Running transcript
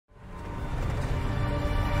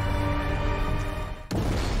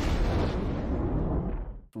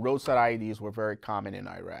Roadside IEDs were very common in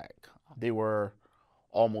Iraq. They were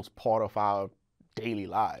almost part of our daily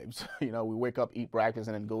lives. You know, we wake up, eat breakfast,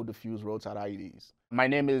 and then go defuse roadside IEDs. My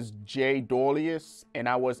name is Dorleus, and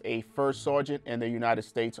I was a first sergeant in the United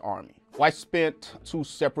States Army. I spent 2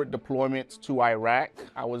 separate deployments to Iraq.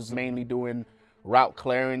 I was mainly doing route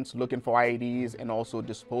clearance, looking for IEDs, and also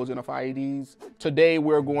disposing of IEDs. Today,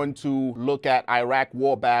 we're going to look at Iraq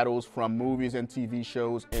war battles from movies and TV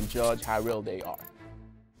shows and judge how real they are.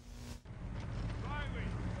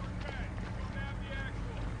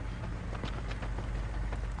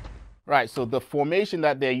 Right, so the formation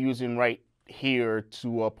that they're using right here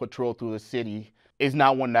to patrol through the city is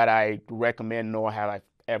not one that I recommend, nor have I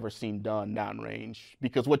ever seen done downrange.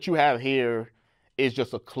 Because what you have here is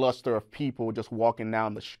just a cluster of people just walking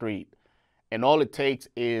down the street. And all it takes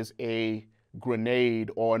is a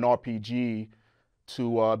grenade or an RPG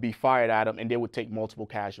to be fired at them, and they would take multiple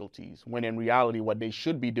casualties. When in reality, what they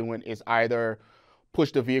should be doing is either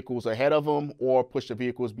push the vehicles ahead of them or push the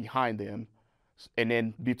vehicles behind them. And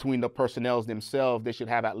then between the personnel themselves, they should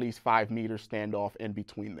have at least 5 meters standoff in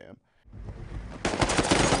between them.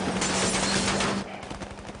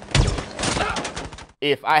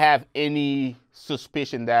 If I have any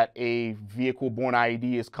suspicion that a vehicle-borne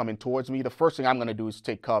IED is coming towards me, the first thing I'm gonna do is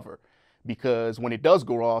take cover. Because when it does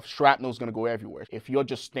go off, shrapnel is gonna go everywhere. If you're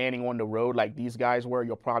just standing on the road like these guys were,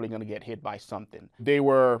 you're probably gonna get hit by something. They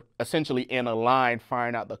were essentially in a line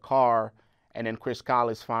firing at the car, and then Chris Kyle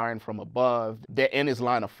is firing from above. They're in his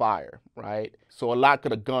line of fire, right? So a lot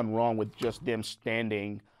could have gone wrong with just them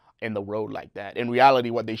standing in the road like that. In reality,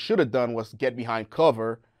 what they should have done was get behind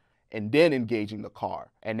cover and then engaging the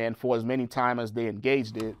car. And then for as many times as they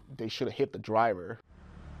engaged it, they should have hit the driver.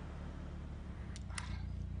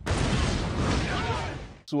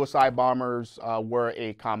 Suicide bombers were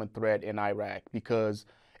a common threat in Iraq because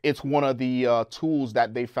it's one of the tools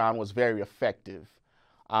that they found was very effective.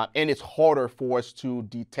 And it's harder for us to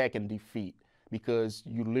detect and defeat because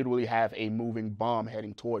you literally have a moving bomb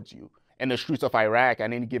heading towards you. In the streets of Iraq,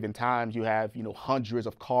 at any given time, you have, hundreds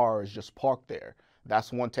of cars just parked there.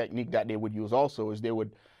 That's one technique that they would use also, is they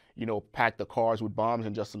would, pack the cars with bombs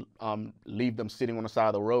and just leave them sitting on the side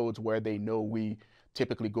of the roads where they know we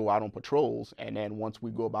typically go out on patrols. And then once we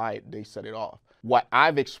go by it, they set it off. What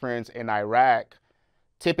I've experienced in Iraq,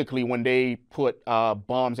 typically when they put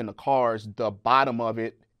bombs in the cars, the bottom of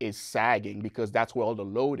it is sagging because that's where all the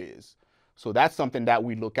load is. So that's something that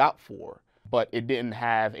we look out for, but it didn't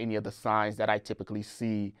have any of the signs that I typically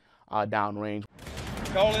see downrange.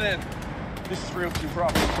 Calling in. This is Real 2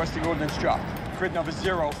 Bravo, requesting ordnance drop. Grid number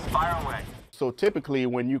 0, fire away. So typically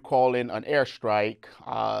when you call in an airstrike,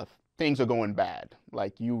 things are going bad.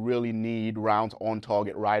 Like you really need rounds on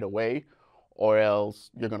target right away or else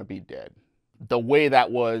you're gonna be dead. The way that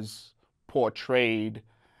was portrayed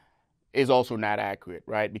is also not accurate,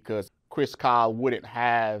 right? Because Chris Kyle wouldn't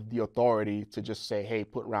have the authority to just say, hey,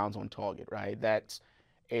 put rounds on target, right? That's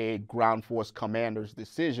a ground force commander's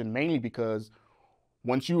decision, mainly because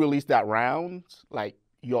once you release that round, like,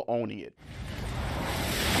 you're owning it.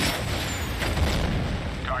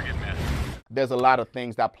 Target missed. There's a lot of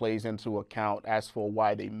things that plays into account as for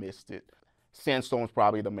why they missed it. Sandstorm's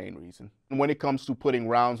probably the main reason. And when it comes to putting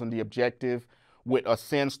rounds on the objective, with a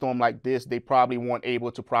sandstorm like this, they probably weren't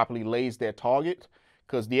able to properly laser their target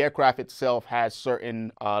because the aircraft itself has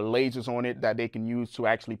certain lasers on it that they can use to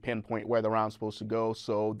actually pinpoint where the round's supposed to go.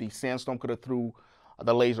 So the sandstorm could have threw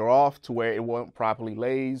the laser off to where it wasn't properly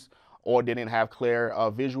lased or didn't have clear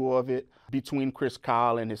visual of it. Between Chris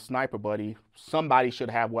Kyle and his sniper buddy, somebody should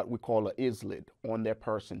have what we call an ISLID on their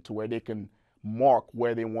person to where they can mark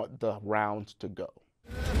where they want the rounds to go.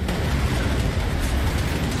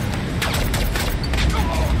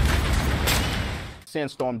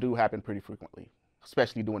 Sandstorm do happen pretty frequently,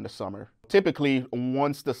 especially during the summer. Typically,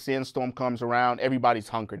 once the sandstorm comes around, everybody's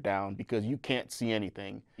hunkered down because you can't see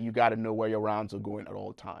anything. You got to know where your rounds are going at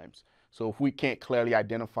all times. So if we can't clearly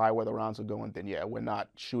identify where the rounds are going, then yeah, we're not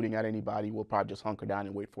shooting at anybody. We'll probably just hunker down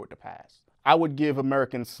and wait for it to pass. I would give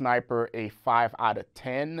American Sniper a 5 out of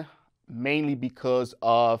 10, mainly because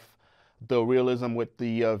of the realism with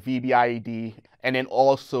the VBIED, and then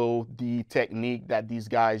also the technique that these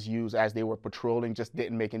guys use as they were patrolling just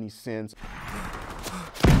didn't make any sense.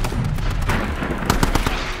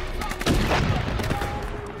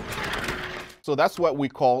 So that's what we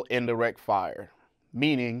call indirect fire,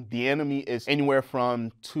 meaning the enemy is anywhere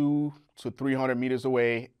from 200 to 300 meters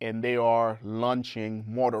away and they are launching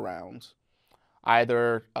mortar rounds,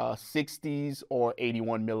 either 60s or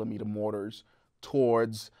 81 millimeter mortars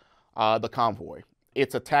towards the convoy.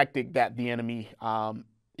 It's a tactic that the enemy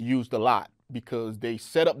used a lot because they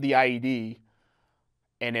set up the IED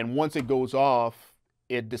And then once it goes off,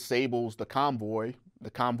 it disables the convoy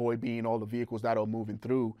being all the vehicles that are moving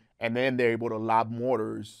through, and then they're able to lob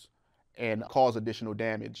mortars and cause additional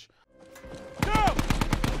damage. Go!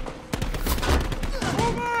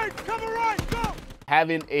 Move, cover right, go!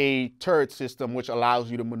 Having a turret system which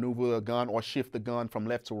allows you to maneuver a gun or shift the gun from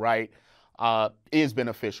left to right is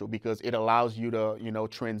beneficial because it allows you to,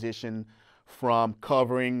 transition from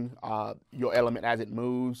covering your element as it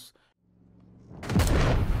moves.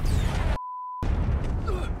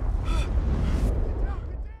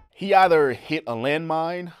 He either hit a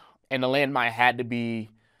landmine, and the landmine had to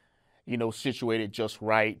be, situated just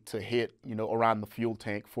right to hit, around the fuel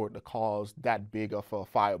tank for it to cause that big of a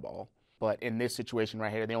fireball. But in this situation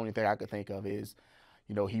right here, the only thing I could think of is,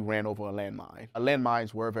 he ran over a landmine.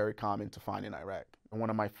 Landmines were very common to find in Iraq.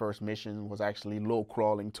 One of my first missions was actually low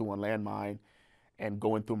crawling to a landmine and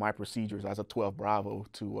going through my procedures as a 12 Bravo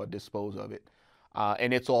to dispose of it.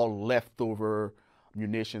 And it's all leftover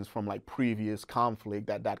munitions from like previous conflict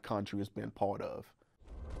that country has been part of.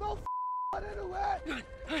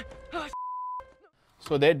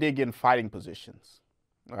 So they're digging fighting positions,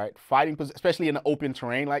 right? Especially in an open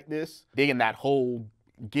terrain like this, digging that hole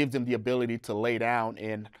gives them the ability to lay down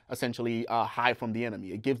and essentially hide from the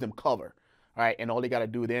enemy. It gives them cover, right? And all they got to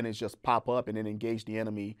do then is just pop up and then engage the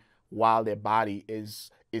enemy while their body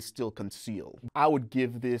is still concealed. I would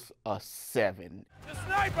give this a 7. The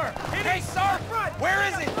sniper! Hey, sir! Where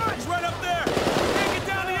is he? He's right up there! Take it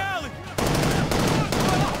down the alley!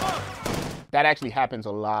 That actually happens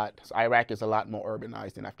a lot. Iraq is a lot more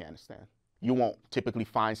urbanized than Afghanistan. You won't typically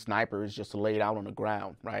find snipers just laid out on the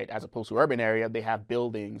ground, right? As opposed to urban area, they have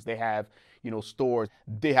buildings, they have, stores.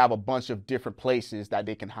 They have a bunch of different places that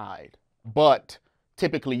they can hide. But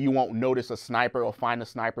typically you won't notice a sniper or find a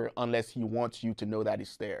sniper unless he wants you to know that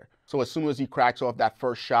he's there. So as soon as he cracks off that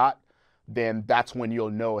first shot, then that's when you'll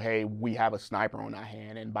know, hey, we have a sniper on our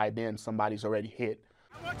hand. And by then somebody's already hit.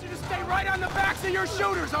 I want you to stay right on the backs of your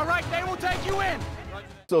shooters, all right? They will take you in.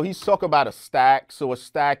 So he's talking about a stack. So a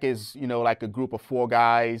stack is, like a group of 4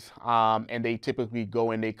 guys, and they typically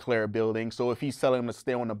go and they clear a building. So if he's telling them to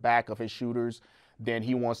stay on the back of his shooters, then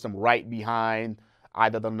he wants them right behind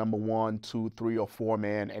either the number 1, 2, 3, or 4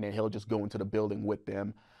 man, and then he'll just go into the building with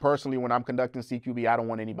them. Personally, when I'm conducting CQB, I don't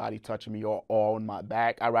want anybody touching me or on my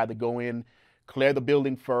back. I'd rather go in, clear the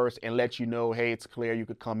building first, and let you know, hey, it's clear, you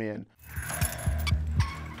could come in.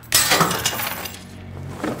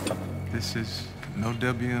 This is no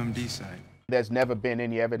WMD site. There's never been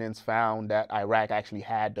any evidence found that Iraq actually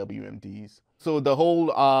had WMDs. So the whole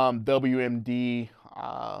WMD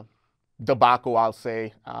debacle, I'll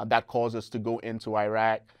say, that caused us to go into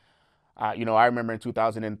Iraq. I remember in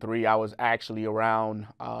 2003, I was actually around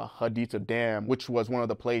Haditha Dam, which was one of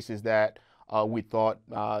the places that we thought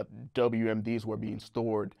WMDs were being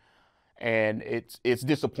stored. And it's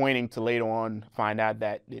disappointing to later on find out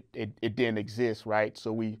that it didn't exist, right?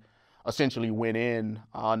 So we essentially went in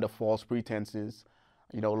under false pretenses,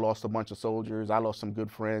 lost a bunch of soldiers. I lost some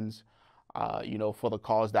good friends, for the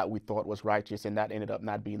cause that we thought was righteous, and that ended up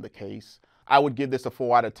not being the case. I would give this a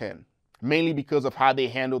 4 out of 10, mainly because of how they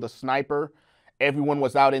handled the sniper. Everyone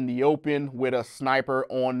was out in the open with a sniper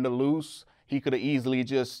on the loose. He could have easily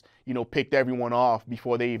just, picked everyone off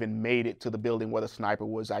before they even made it to the building where the sniper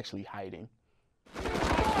was actually hiding.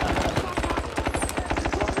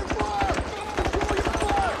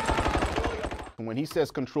 When he says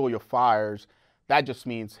control your fires, that just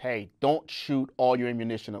means, hey, don't shoot all your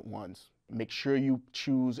ammunition at once. Make sure you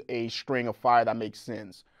choose a string of fire that makes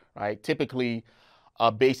sense, right? Typically,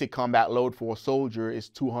 a basic combat load for a soldier is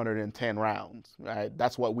 210 rounds, right?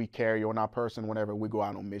 That's what we carry on our person whenever we go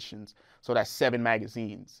out on missions. So that's 7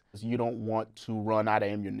 magazines. You don't want to run out of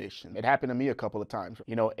ammunition. It happened to me a couple of times.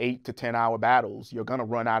 8 to 10 hour battles, you're gonna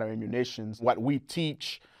run out of ammunition. What we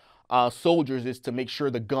teach soldiers is to make sure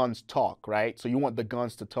the guns talk, right? So you want the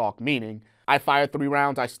guns to talk, meaning I fire 3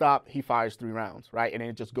 rounds, I stop, he fires 3 rounds, right? And then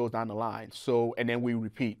it just goes down the line. So, and then we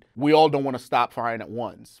repeat. We all don't want to stop firing at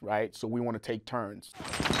once, right? So we want to take turns.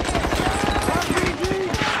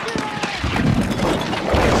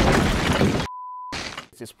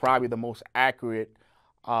 This is probably the most accurate,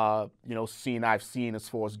 scene I've seen as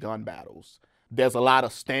far as gun battles. There's a lot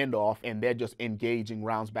of standoff, and they're just engaging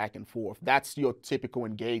rounds back and forth. That's your typical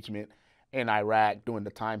engagement in Iraq during the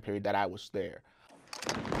time period that I was there.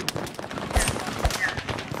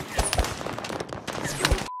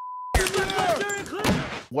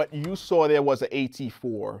 What you saw there was an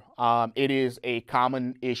AT-4. It is a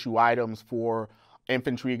common issue items for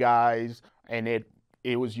infantry guys, and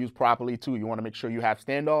it was used properly too. You want to make sure you have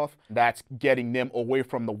standoff. That's getting them away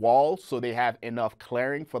from the wall so they have enough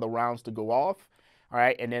clearing for the rounds to go off. All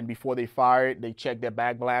right, and then before they fired, they check their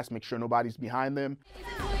back blast, make sure nobody's behind them.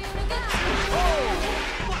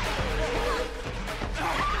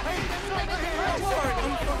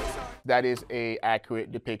 That is an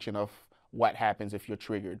accurate depiction of what happens if you're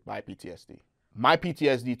triggered by PTSD. My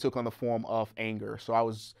PTSD took on the form of anger. So I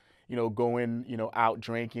was, going, out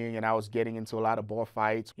drinking, and I was getting into a lot of bar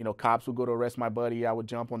fights. Cops would go to arrest my buddy. I would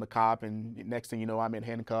jump on the cop, and next thing you know, I'm in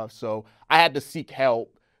handcuffs. So I had to seek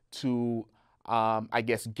help to, I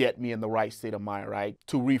guess, get me in the right state of mind, right?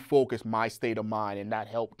 To refocus my state of mind. And that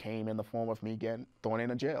help came in the form of me getting thrown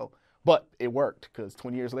in a jail. But it worked, because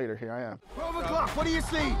 20 years later, here I am. 12 o'clock, what do you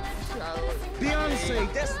see?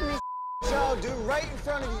 Beyonce, Destiny's Child, dude, right in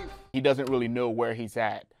front of you. He doesn't really know where he's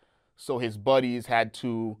at. So his buddies had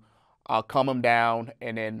to calm him down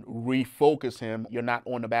and then refocus him. You're not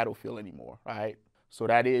on the battlefield anymore, right? So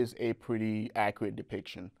that is a pretty accurate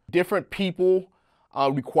depiction. Different people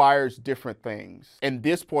requires different things. In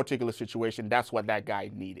this particular situation, that's what that guy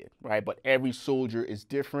needed, right? But every soldier is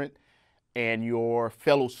different, and your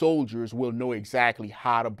fellow soldiers will know exactly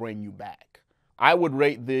how to bring you back. I would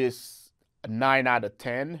rate this a 9 out of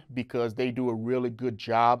 10 because they do a really good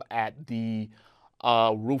job at the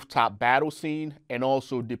rooftop battle scene and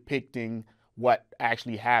also depicting what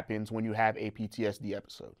actually happens when you have a PTSD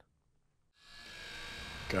episode.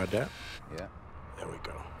 Got that? Yeah. There we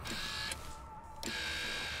go.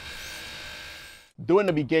 During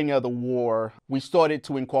the beginning of the war, we started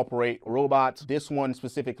to incorporate robots. This one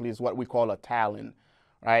specifically is what we call a Talon,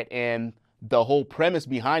 right? And the whole premise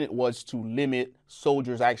behind it was to limit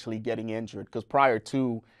soldiers actually getting injured, because prior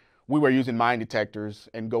to, we were using mine detectors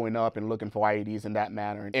and going up and looking for IEDs in that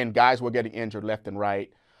manner, and guys were getting injured left and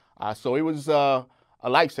right. So it was a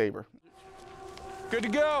lifesaver. Good to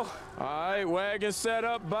go. All right, wagon set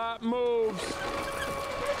up, bot moves.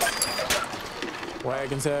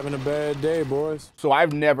 Wagon's having a bad day, boys. So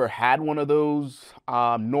I've never had one of those,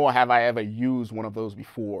 nor have I ever used one of those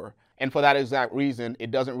before. And for that exact reason, it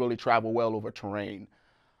doesn't really travel well over terrain.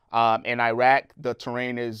 In Iraq, the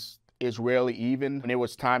terrain is rarely even. And it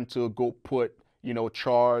was time to go put,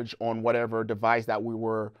 charge on whatever device that we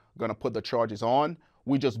were gonna put the charges on.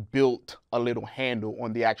 We just built a little handle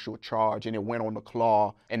on the actual charge, and it went on the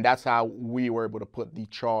claw. And that's how we were able to put the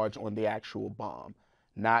charge on the actual bomb,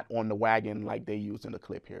 not on the wagon like they used in the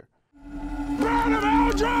clip here. Burn him,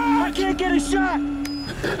 Aldridge! I can't get a shot!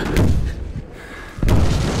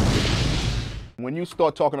 When you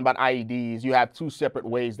start talking about IEDs, you have two separate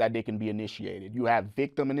ways that they can be initiated. You have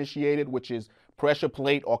victim initiated, which is pressure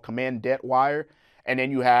plate or command det wire, and then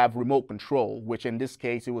you have remote control, which in this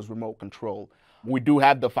case, it was remote control. We do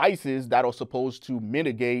have devices that are supposed to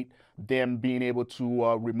mitigate them being able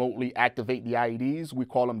to remotely activate the IEDs. We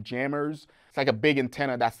call them jammers. It's like a big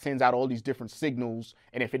antenna that sends out all these different signals,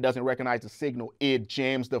 and if it doesn't recognize the signal, it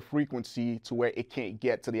jams the frequency to where it can't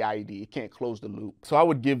get to the IED. It can't close the loop. So I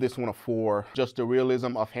would give this one a 4. Just the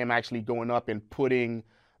realism of him actually going up and putting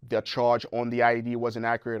the charge on the IED wasn't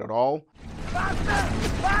accurate at all. Faster!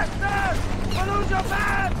 Faster! We'll lose your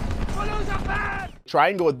man! We'll lose your man!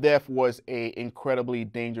 Triangle of Death was an incredibly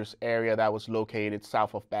dangerous area that was located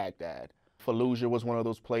south of Baghdad. Fallujah was one of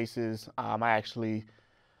those places. I actually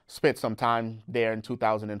spent some time there in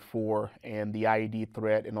 2004, and the IED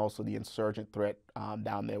threat and also the insurgent threat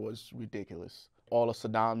down there was ridiculous. All of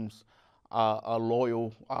Saddam's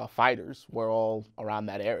loyal fighters were all around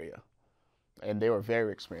that area, and they were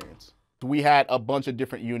very experienced. We had a bunch of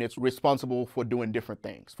different units responsible for doing different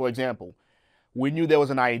things. For example, we knew there was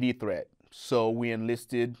an IED threat, so we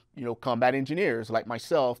enlisted, combat engineers like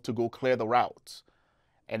myself to go clear the routes.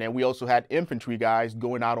 And then we also had infantry guys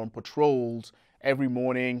going out on patrols every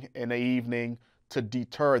morning and the evening to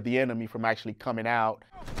deter the enemy from actually coming out.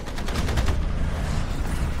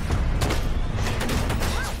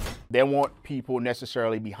 There weren't people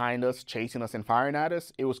necessarily behind us, chasing us and firing at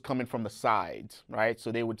us. It was coming from the sides, right?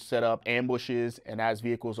 So they would set up ambushes, and as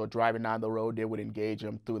vehicles are driving down the road, they would engage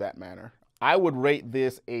them through that manner. I would rate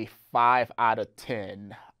this a 5 out of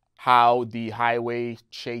 10. How the highway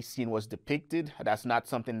chase scene was depicted, that's not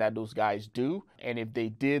something that those guys do. And if they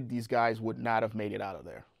did, these guys would not have made it out of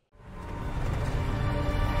there.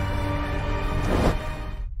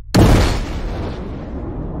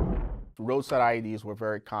 Roadside IEDs were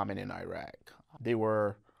very common in Iraq. They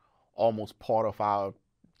were almost part of our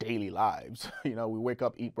daily lives. We wake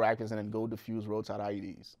up, eat breakfast, and then go defuse roadside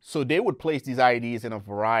IEDs. So they would place these IEDs in a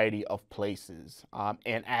variety of places.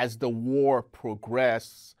 And as the war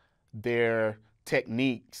progressed, their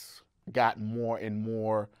techniques got more and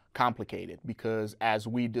more complicated, because as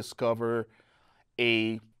we discover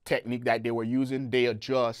a technique that they were using, they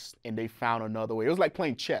adjust and they found another way. It was like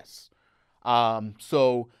playing chess.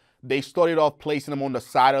 So they started off placing them on the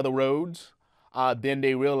side of the roads. Then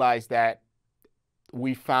they realized that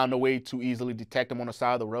we found a way to easily detect them on the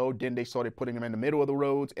side of the road. Then they started putting them in the middle of the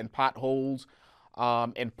roads, in potholes,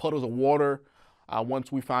 and puddles of water.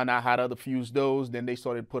 Once we found out how to defuse those, then they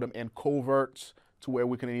started put them in coverts to where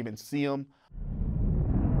we couldn't even see them.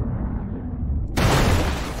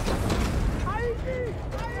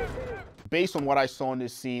 Based on what I saw in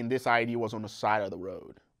this scene, this IED was on the side of the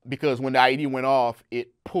road. Because when the IED went off,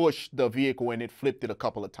 it pushed the vehicle and it flipped it a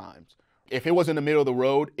couple of times. If it was in the middle of the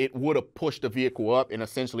road, it would have pushed the vehicle up and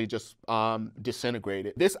essentially just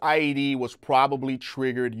disintegrated. This IED was probably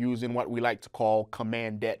triggered using what we like to call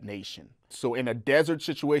command detonation. So in a desert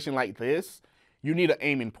situation like this, you need an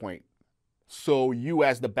aiming point. So you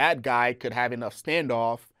as the bad guy could have enough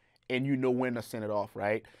standoff and you know when to send it off,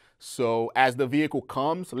 right? So as the vehicle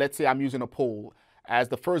comes, let's say I'm using a pole. As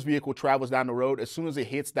the first vehicle travels down the road, as soon as it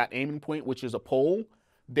hits that aiming point, which is a pole,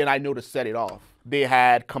 then I know to set it off. They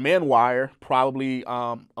had command wire, probably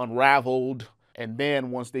unraveled, and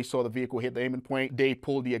then once they saw the vehicle hit the aiming point, they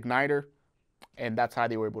pulled the igniter, and that's how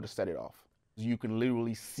they were able to set it off. You can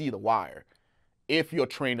literally see the wire if you're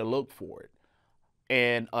trained to look for it.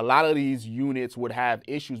 And a lot of these units would have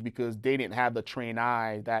issues because they didn't have the trained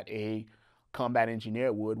eye that a combat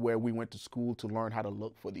engineer would, where we went to school to learn how to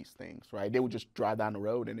look for these things, right? They would just drive down the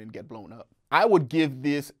road and then get blown up. I would give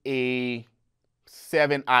this a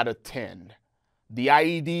 7 out of 10. The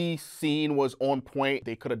IED scene was on point.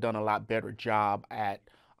 They could have done a lot better job at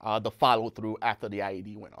the follow-through after the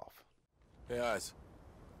IED went off. Hey, eyes.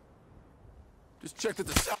 Just checked at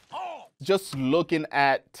the... Oh! Just looking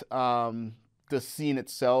at the scene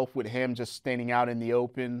itself with him just standing out in the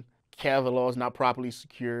open, Kevlar's not properly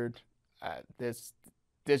secured. There's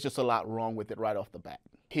just a lot wrong with it right off the bat.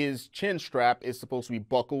 His chin strap is supposed to be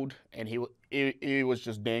buckled, and it was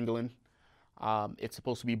just dangling. It's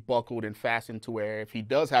supposed to be buckled and fastened to where if he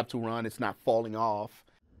does have to run, it's not falling off.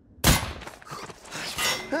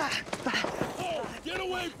 Get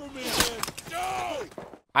away from me, man! Go!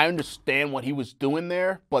 I understand what he was doing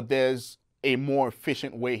there, but there's a more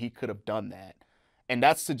efficient way he could have done that. And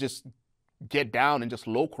that's to just get down and just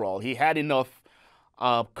low crawl. He had enough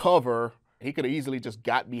cover. He could have easily just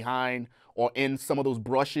got behind or in some of those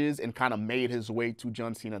brushes and kind of made his way to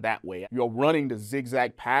John Cena that way. You're running the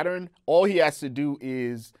zigzag pattern. All he has to do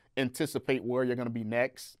is anticipate where you're going to be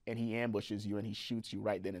next, and he ambushes you and he shoots you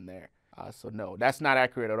right then and there. So no, that's not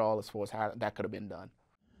accurate at all as far as how that could have been done.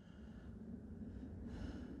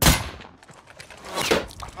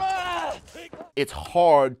 It's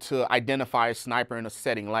hard to identify a sniper in a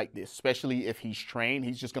setting like this, especially if he's trained.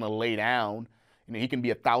 He's just going to lay down. You know, he can be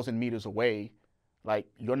 1,000 meters away. Like,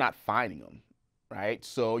 you're not finding him, right?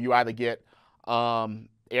 So you either get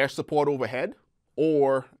air support overhead,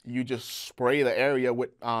 or you just spray the area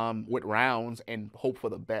with rounds and hope for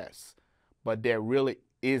the best. But there really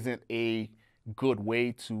isn't a good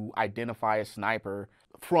way to identify a sniper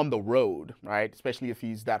from the road, right? Especially if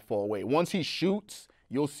he's that far away. Once he shoots,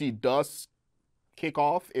 you'll see dust kick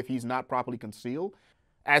off if he's not properly concealed.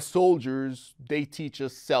 As soldiers, they teach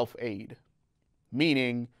us self-aid,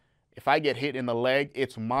 meaning if I get hit in the leg,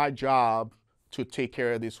 it's my job to take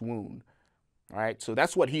care of this wound, all right? So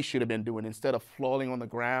that's what he should have been doing. Instead of falling on the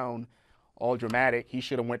ground, all dramatic, he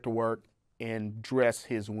should have went to work and dressed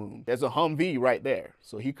his wound. There's a Humvee right there.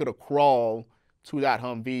 So he could have crawled to that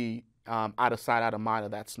Humvee out of sight, out of mind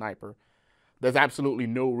of that sniper. There's absolutely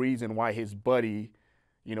no reason why his buddy,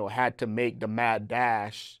 you know, had to make the mad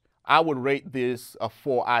dash. I would rate this a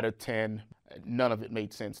 4 out of 10. None of it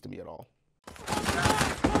made sense to me at all.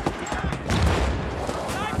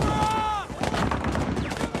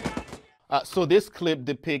 So this clip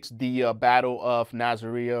depicts the Battle of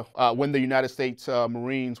Nasiriyah when the United States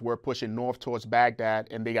Marines were pushing north towards Baghdad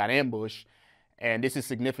and they got ambushed. And this is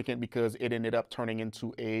significant because it ended up turning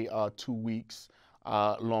into a 2 weeks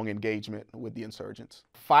long engagement with the insurgents.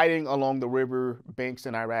 Fighting along the river banks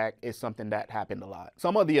in Iraq is something that happened a lot.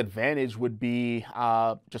 Some of the advantage would be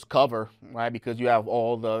just cover, right? Because you have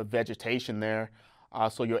all the vegetation there.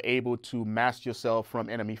 So you're able to mask yourself from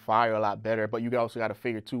enemy fire a lot better. But you also got to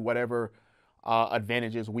figure too, whatever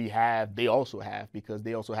advantages we have, they also have, because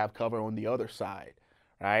they also have cover on the other side,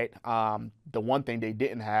 right? The one thing they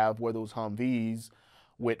didn't have were those Humvees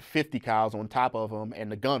with 50 cals on top of them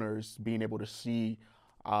and the gunners being able to see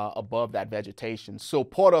above that vegetation. So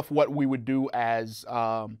part of what we would do as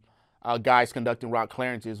guys conducting route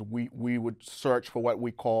clearances, we would search for what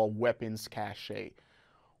we call weapons cache.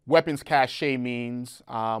 Weapons cache means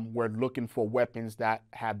we're looking for weapons that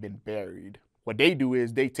have been buried. What they do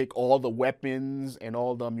is they take all the weapons and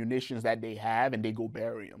all the munitions that they have and they go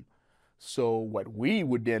bury them. So what we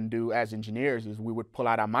would then do as engineers is we would pull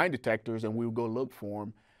out our mine detectors and we would go look for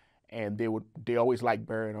them. And they always like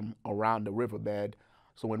burying them around the riverbed.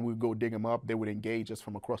 So when we would go dig them up, they would engage us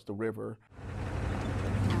from across the river.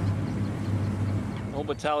 The whole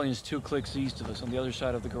battalion is 2 clicks east of us on the other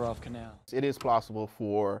side of the Garaf Canal. It is possible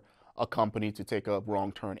for a company to take a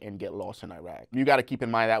wrong turn and get lost in Iraq. You got to keep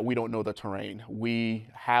in mind that we don't know the terrain. We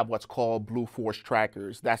have what's called Blue Force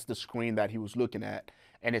trackers. That's the screen that he was looking at.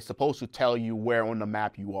 And it's supposed to tell you where on the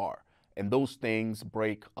map you are. And those things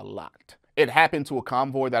break a lot. It happened to a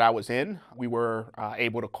convoy that I was in. We were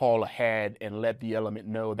able to call ahead and let the element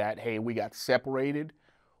know that, hey, we got separated.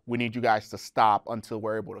 We need you guys to stop until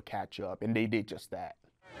we're able to catch up. And they did just that.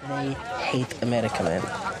 They hate America, man.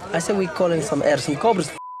 I said we call in some air, some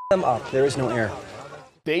cobras, them up. There is no air.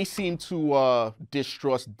 They seem to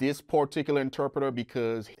distrust this particular interpreter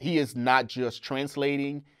because he is not just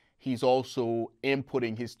translating, he's also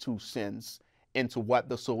inputting his 2 cents into what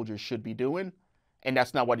the soldiers should be doing. And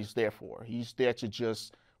that's not what he's there for. He's there to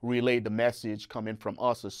just relay the message coming from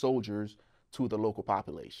us as soldiers to the local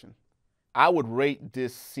population. I would rate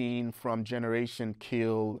this scene from Generation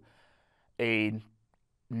Kill a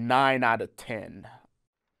 9 out of 10.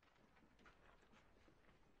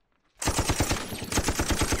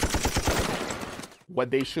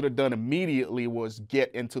 What they should have done immediately was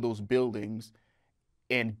get into those buildings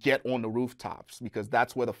and get on the rooftops, because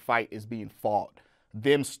that's where the fight is being fought.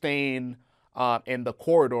 Them staying in the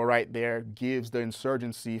corridor right there gives the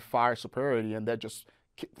insurgency fire superiority, and they're just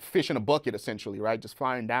fish in a bucket, essentially, right? Just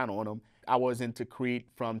firing down on them. I was in Tikrit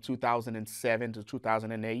from 2007 to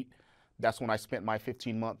 2008. That's when I spent my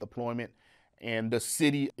 15-month deployment. And the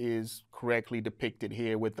city is correctly depicted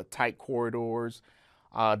here with the tight corridors,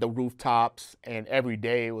 the rooftops, and every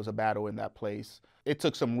day it was a battle in that place. It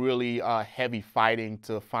took some really heavy fighting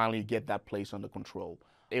to finally get that place under control.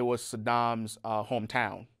 It was Saddam's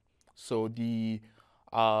hometown. So the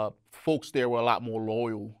folks there were a lot more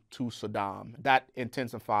loyal to Saddam. That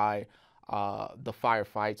intensified the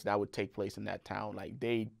firefights that would take place in that town. Like,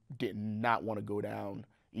 they did not want to go down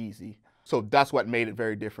easy. So that's what made it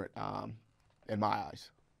very different in my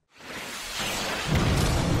eyes.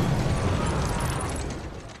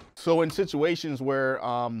 So in situations where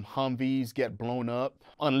Humvees get blown up,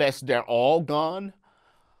 unless they're all gone,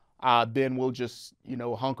 then we'll just,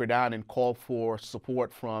 hunker down and call for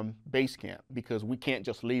support from base camp, because we can't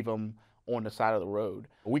just leave them on the side of the road.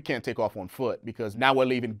 We can't take off on foot, because now we're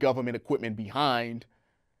leaving government equipment behind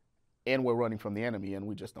and we're running from the enemy, and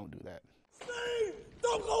we just don't do that. Steve,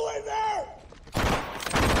 don't go in there!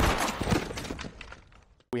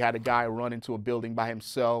 We had a guy run into a building by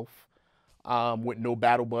himself with no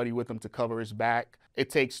battle buddy with him to cover his back. It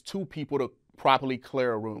takes 2 people to properly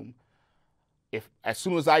clear a room. As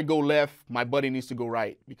soon as I go left, my buddy needs to go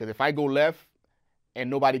right, because if I go left and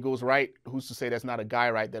nobody goes right, who's to say there's not a guy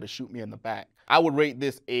right that'll shoot me in the back? I would rate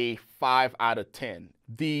this a 5 out of 10.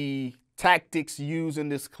 The tactics used in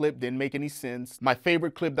this clip didn't make any sense. My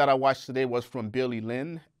favorite clip that I watched today was from Billy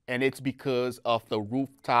Lynn, and it's because of the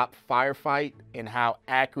rooftop firefight and how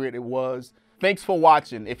accurate it was. Thanks for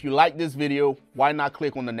watching. If you like this video, why not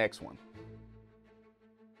click on the next one?